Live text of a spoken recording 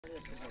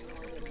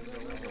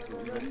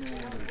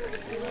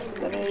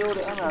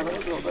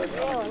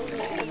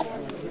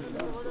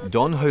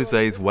Don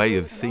José's way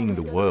of seeing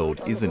the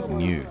world isn't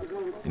new.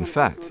 In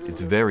fact,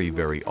 it's very,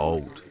 very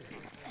old.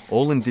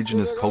 All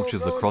indigenous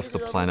cultures across the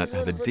planet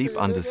have a deep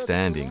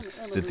understanding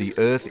that the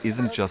earth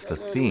isn't just a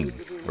thing,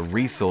 a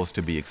resource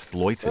to be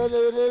exploited.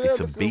 It's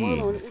a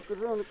being.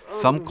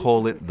 Some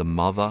call it the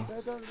mother,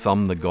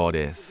 some the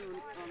goddess.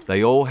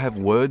 They all have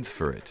words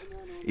for it,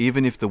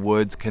 even if the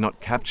words cannot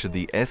capture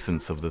the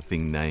essence of the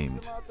thing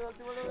named.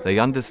 They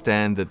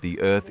understand that the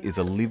earth is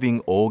a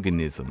living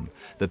organism,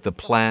 that the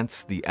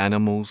plants, the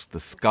animals, the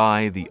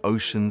sky, the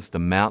oceans, the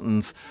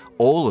mountains,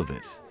 all of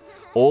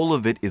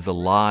it is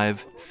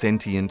alive,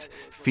 sentient,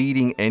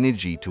 feeding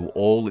energy to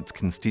all its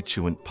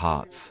constituent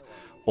parts.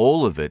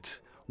 All of it,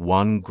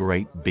 one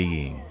great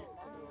being.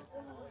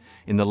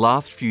 In the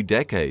last few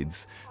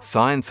decades,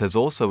 science has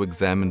also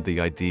examined the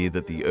idea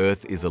that the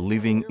Earth is a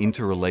living,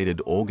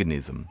 interrelated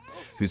organism,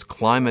 whose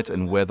climate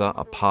and weather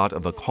are part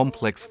of a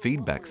complex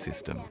feedback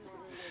system.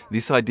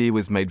 This idea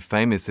was made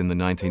famous in the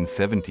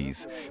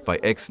 1970s by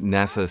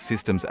ex-NASA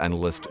systems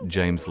analyst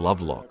James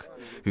Lovelock,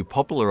 who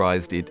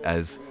popularized it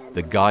as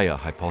the Gaia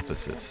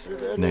hypothesis,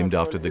 named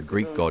after the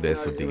Greek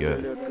goddess of the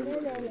Earth.